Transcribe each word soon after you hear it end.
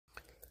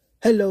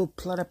Hello,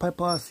 Platypi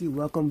Posse.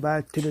 Welcome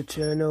back to the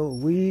channel.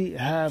 We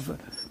have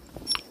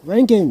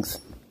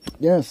rankings.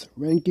 Yes,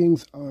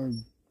 rankings are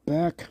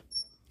back.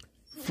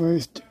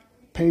 First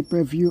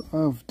pay-per-view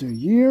of the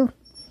year.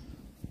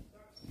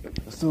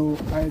 So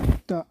I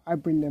thought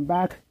I'd bring them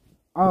back.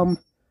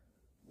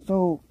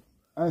 So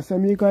as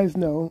some of you guys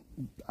know,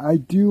 I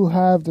do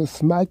have the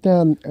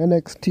SmackDown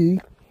NXT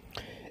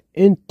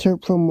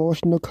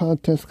inter-promotional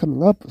contest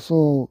coming up.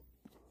 So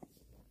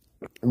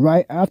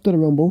right after the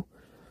Rumble.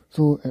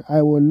 So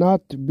I will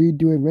not be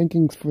doing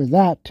rankings for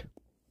that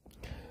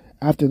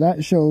after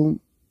that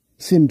show,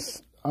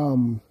 since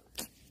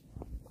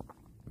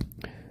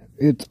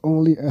it's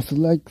only a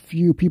select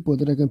few people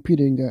that are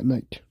competing that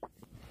night.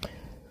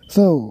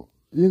 So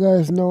you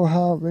guys know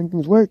how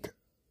rankings work.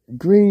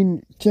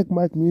 Green check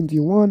mark means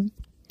you won.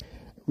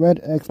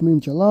 Red X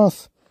means you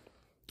lost.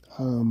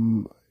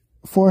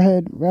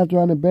 Forehead wrapped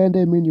around a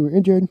band-aid means you were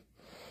injured.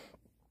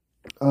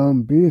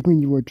 Beers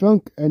means you were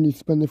drunk and you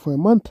spent it for a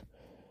month.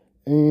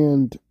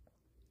 And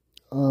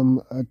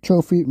a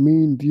trophy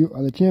means you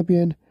are the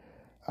champion.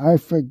 I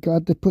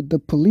forgot to put the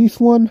police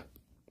one.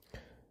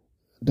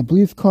 The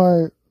police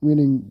car,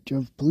 meaning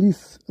just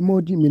police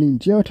emoji, meaning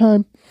jail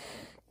time.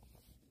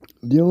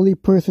 The only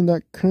person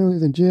that currently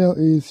is in jail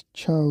is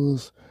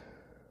Charles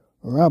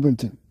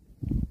Robinson.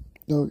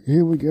 So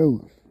here we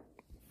go.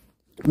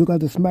 We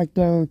got the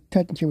SmackDown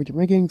Tag Team Championship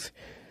rankings.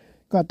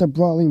 Got the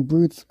Brawling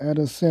Brutes at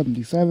a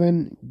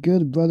 77.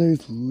 Good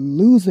Brothers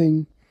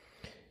losing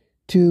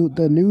to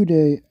the New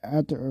Day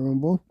at the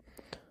Rumble.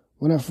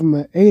 Went up from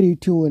an 80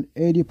 to an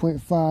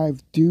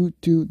 80.5 due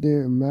to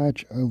their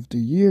match of the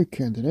year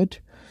candidate.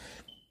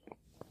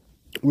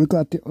 We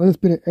got the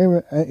Undisputed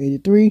Era at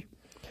 83.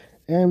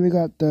 And we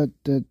got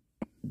the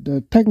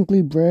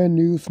technically brand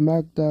new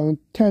SmackDown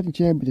Tag Team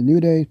Champion, the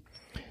New Day,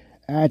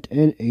 at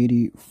an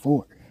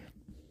 84.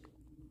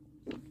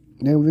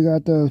 Then we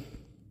got the...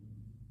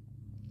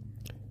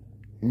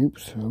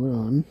 Oops, hold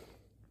on.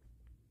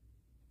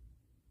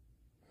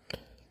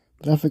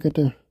 Did I forget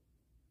to...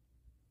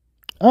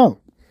 Oh!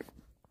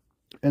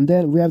 And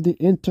then we have the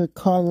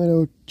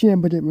Intercontinental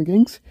Championship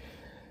rankings.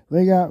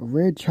 We got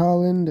Ridge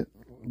Holland,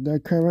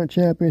 the current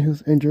champion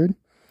who's injured,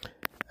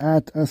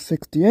 at a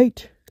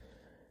 68.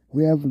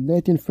 We have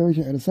Nathan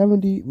Frazier at a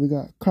 70. We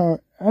got Carl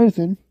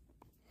Anderson,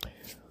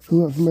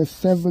 who went from a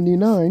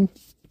 79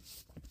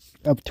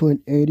 up to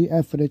an 80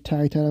 after the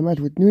tag title match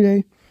with New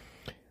Day.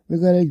 We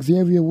got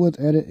Xavier Woods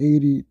at an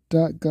 80.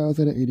 Doc Gallows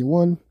at an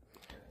 81.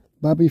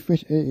 Bobby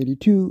Fish at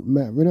 82,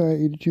 Matt Riddle at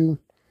 82,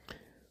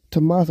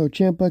 Tommaso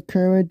Ciampa,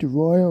 current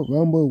Royal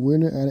Rumble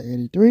winner at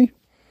 83,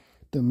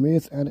 The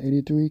Miz at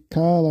 83,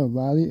 Kyle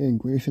O'Reilly and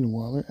Grayson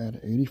Waller at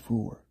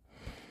 84.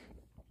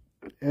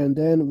 And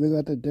then we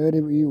got the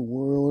WWE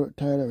World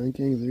Title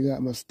rankings. We got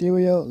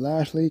Mysterio,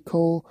 Lashley,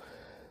 Cole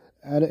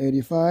at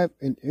 85,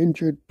 an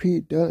injured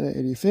Pete Dunne at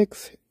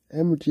 86,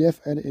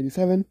 MJF at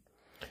 87,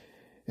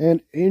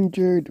 and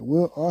injured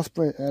Will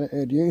Ospreay at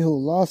 88, who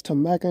lost to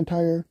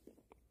McIntyre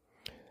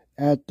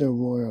at the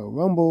Royal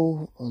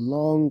Rumble,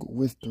 along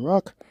with The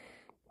Rock.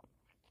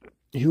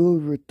 He will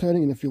be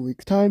returning in a few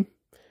weeks' time.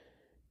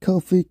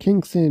 Kofi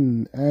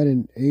Kingston at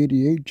an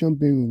 88,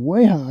 jumping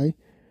way high,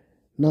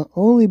 not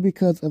only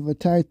because of a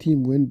tag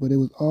team win, but it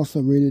was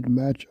also rated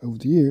match of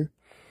the year.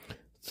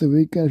 So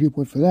we got a few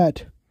points for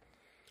that.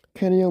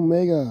 Kenny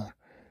Omega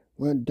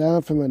went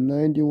down from a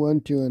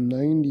 91 to a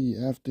 90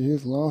 after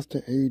his loss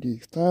to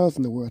AJ Styles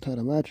in the World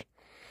Title match.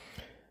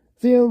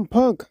 CM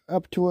Punk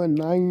up to a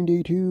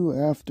 92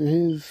 after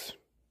his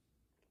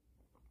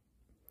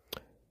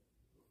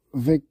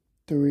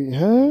victory.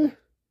 Huh?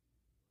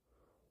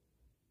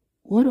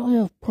 Why do I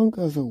have Punk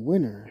as a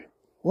winner?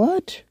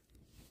 What?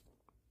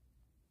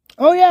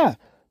 Oh yeah!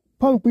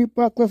 Punk beat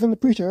Brock Lesnar in the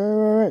pre-show.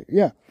 Right.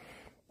 Yeah.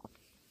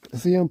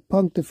 CM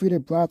Punk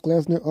defeated Brock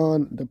Lesnar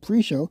on the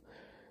pre-show,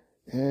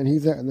 and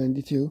he's at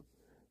 92.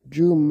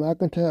 Drew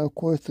McIntyre, of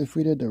course,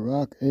 defeated The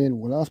Rock and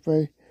Will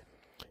Ospreay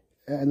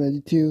at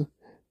 92.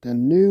 The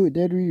new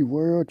WWE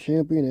World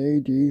Champion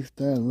AJ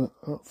Styles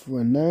up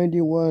from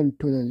 91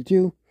 to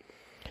 92.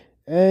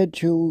 Edge,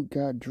 who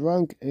got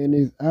drunk and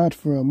is out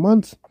for a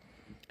month,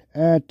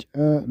 at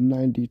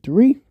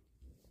 93.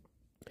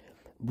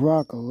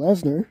 Brock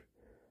Lesnar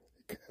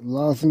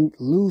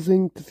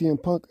losing to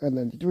CM Punk at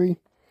 93.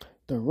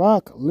 The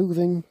Rock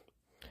losing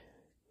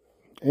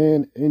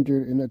and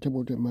injured in a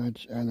triple threat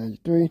match at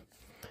 93.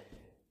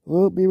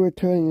 Will be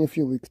returning in a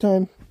few weeks'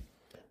 time.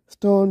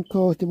 Stone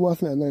Cold Steve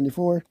Austin at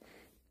 94.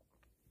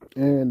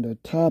 And the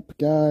top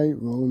guy,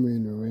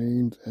 Roman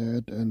Reigns,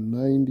 at a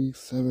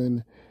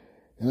 97.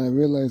 And I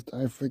realized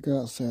I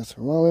forgot Seth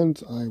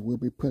Rollins. I will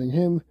be putting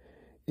him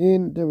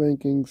in the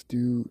rankings.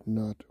 Do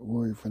not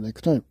worry for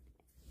next time.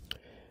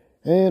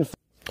 And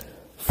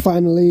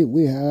finally,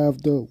 we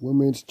have the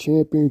Women's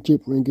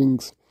Championship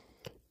rankings.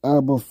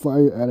 Alba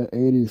Fire at an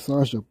 80.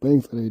 Sasha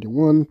Banks at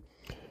 81.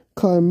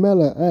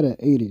 Carmella at an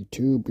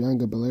 82.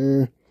 Bianca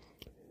Belair.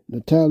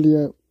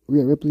 Natalia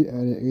Rhea Ripley at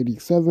an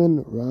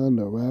 87,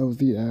 Ronda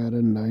Rousey at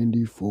a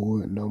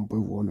 94, number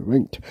one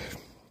ranked.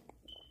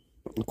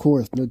 Of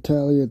course,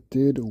 Natalya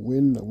did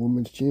win the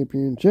Women's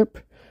Championship,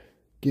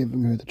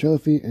 giving her the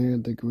trophy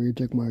and the green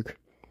check mark.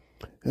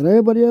 And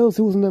everybody else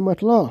who was in that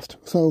match lost.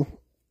 So,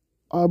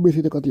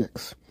 obviously they got the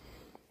X.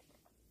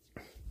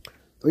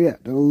 So yeah,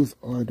 those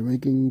are the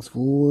rankings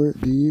for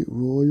the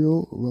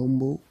Royal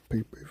Rumble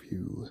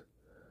pay-per-view.